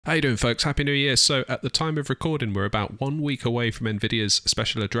How you doing, folks? Happy New Year. So at the time of recording, we're about 1 week away from Nvidia's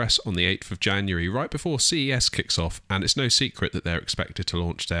special address on the 8th of January, right before CES kicks off, and it's no secret that they're expected to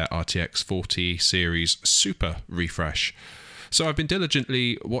launch their RTX 40 series Super refresh. So I've been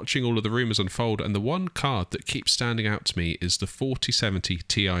diligently watching all of the rumours unfold, and the one card that keeps standing out to me is the 4070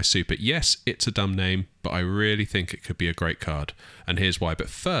 Ti Super. Yes, it's a dumb name, but I really think it could be a great card, and here's why. But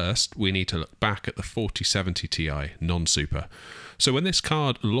first, we need to look back at the 4070 Ti non-Super. So when this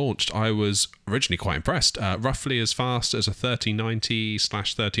card launched, I was originally quite impressed. Roughly as fast as a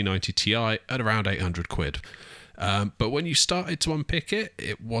 3090/3090 Ti at around 800 quid. But when you started to unpick it,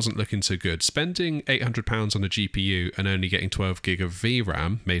 it wasn't looking so good. Spending £800 on a GPU and only getting 12 gig of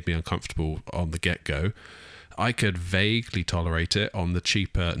VRAM made me uncomfortable on the get-go. I could vaguely tolerate it on the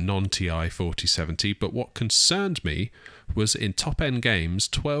cheaper non-Ti 4070, but what concerned me was in top-end games,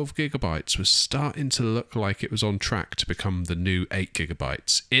 12 gigabytes was starting to look like it was on track to become the new 8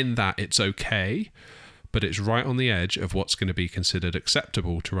 gigabytes. In that it's okay, but it's right on the edge of what's going to be considered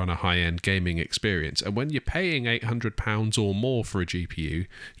acceptable to run a high-end gaming experience. And when you're paying £800 or more for a GPU,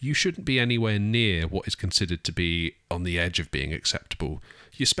 you shouldn't be anywhere near what is considered to be on the edge of being acceptable.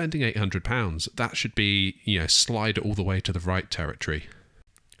 You're spending £800, that should be, slide all the way to the right territory.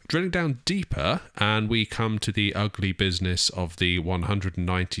 Drilling down deeper, and we come to the ugly business of the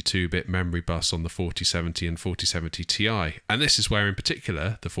 192-bit memory bus on the 4070 and 4070 Ti. And this is where, in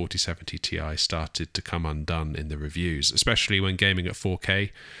particular, the 4070 Ti started to come undone in the reviews, especially when gaming at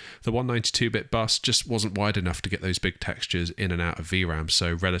 4K. The 192-bit bus just wasn't wide enough to get those big textures in and out of VRAM,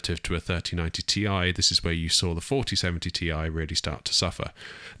 so relative to a 3090 Ti, this is where you saw the 4070 Ti really start to suffer.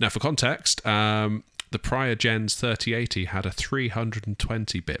 Now, for context, the prior gen's 3080 had a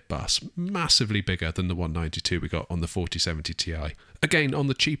 320-bit bus, massively bigger than the 192 we got on the 4070 Ti. Again, on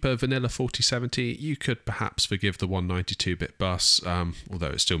the cheaper vanilla 4070, you could perhaps forgive the 192-bit bus,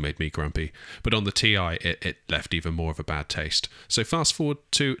 although it still made me grumpy. But on the Ti, it left even more of a bad taste. So fast forward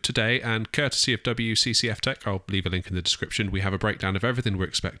to today, and courtesy of WCCF Tech, I'll leave a link in the description, we have a breakdown of everything we're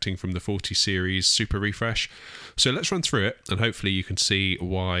expecting from the 40 series Super refresh. So let's run through it, and hopefully you can see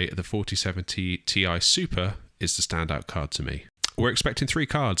why the 4070 Ti Super is the standout card to me. We're expecting three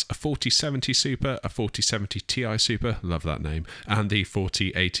cards, a 4070 Super, a 4070 Ti Super, love that name, and the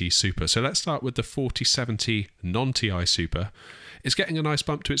 4080 Super. So let's start with the 4070 non-Ti Super. It's getting a nice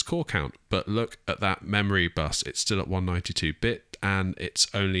bump to its core count, but look at that memory bus. It's still at 192-bit, and it's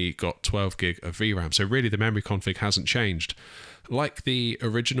only got 12 gig of VRAM. So really the memory config hasn't changed. Like the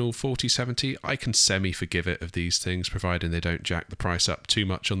original 4070, I can semi-forgive it of these things, providing they don't jack the price up too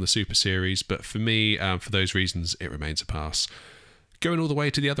much on the Super series. But for me, for those reasons, it remains a pass. Going all the way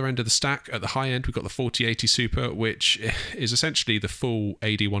to the other end of the stack, at the high end, we've got the 4080 Super, which is essentially the full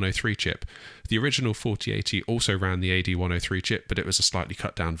AD103 chip. The original 4080 also ran the AD103 chip, but it was a slightly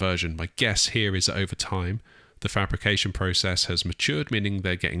cut down version. My guess here is that over time, the fabrication process has matured, meaning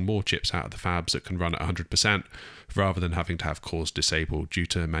they're getting more chips out of the fabs that can run at 100%, rather than having to have cores disabled due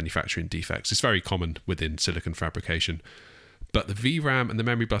to manufacturing defects. It's very common within silicon fabrication. But the VRAM and the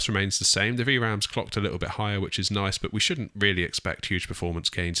memory bus remains the same. The VRAM's clocked a little bit higher, which is nice, but we shouldn't really expect huge performance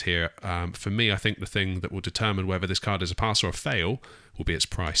gains here. For me, I think the thing that will determine whether this card is a pass or a fail will be its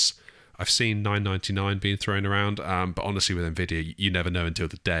price. I've seen $999 being thrown around, but honestly with Nvidia, you never know until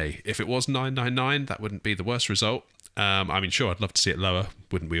the day. If it was $999, that wouldn't be the worst result. Sure, I'd love to see it lower,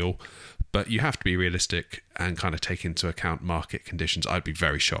 wouldn't we all? But you have to be realistic and kind of take into account market conditions. I'd be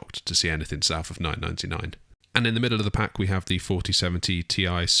very shocked to see anything south of $999. And in the middle of the pack, we have the 4070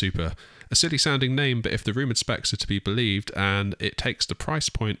 Ti Super. A silly sounding name, but if the rumoured specs are to be believed, and it takes the price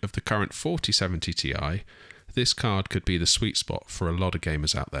point of the current 4070 Ti, this card could be the sweet spot for a lot of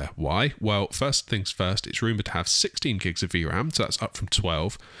gamers out there. Why? Well, first things first, it's rumoured to have 16 gigs of VRAM, so that's up from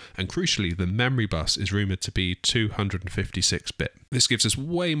 12, and crucially, the memory bus is rumoured to be 256-bit. This gives us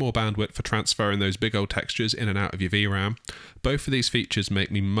way more bandwidth for transferring those big old textures in and out of your VRAM. Both of these features make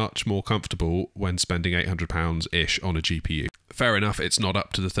me much more comfortable when spending £800-ish on a GPU. Fair enough, it's not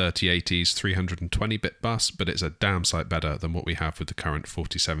up to the 3080's 320-bit bus, but it's a damn sight better than what we have with the current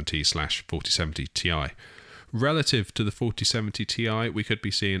 4070/4070 Ti. Relative to the 4070 Ti, we could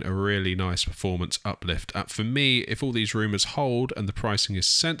be seeing a really nice performance uplift. For me, if all these rumours hold and the pricing is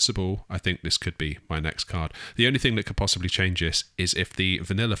sensible, I think this could be my next card. The only thing that could possibly change this is if the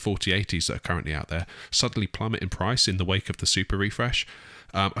vanilla 4080s that are currently out there suddenly plummet in price in the wake of the Super refresh.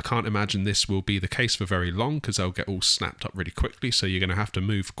 I can't imagine this will be the case for very long because they'll get all snapped up really quickly, so you're going to have to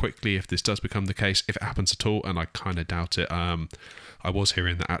move quickly if this does become the case, if it happens at all, and I kind of doubt it. I was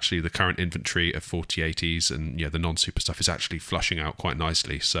hearing that actually the current inventory of 4080s and the non-super stuff is actually flushing out quite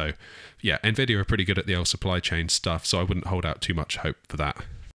nicely. So yeah, Nvidia are pretty good at the old supply chain stuff, so I wouldn't hold out too much hope for that.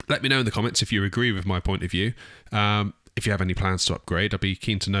 Let me know in the comments if you agree with my point of view. If you have any plans to upgrade, I'd be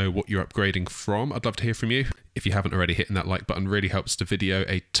keen to know what you're upgrading from. I'd love to hear from you. If you haven't already, hitting that like button really helps the video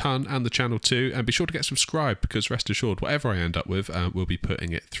a ton and the channel too. And be sure to get subscribed, because rest assured, whatever I end up with, we'll be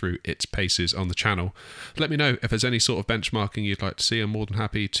putting it through its paces on the channel. Let me know if there's any sort of benchmarking you'd like to see. I'm more than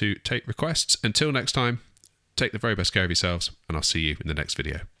happy to take requests. Until next time, take the very best care of yourselves, and I'll see you in the next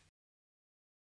video.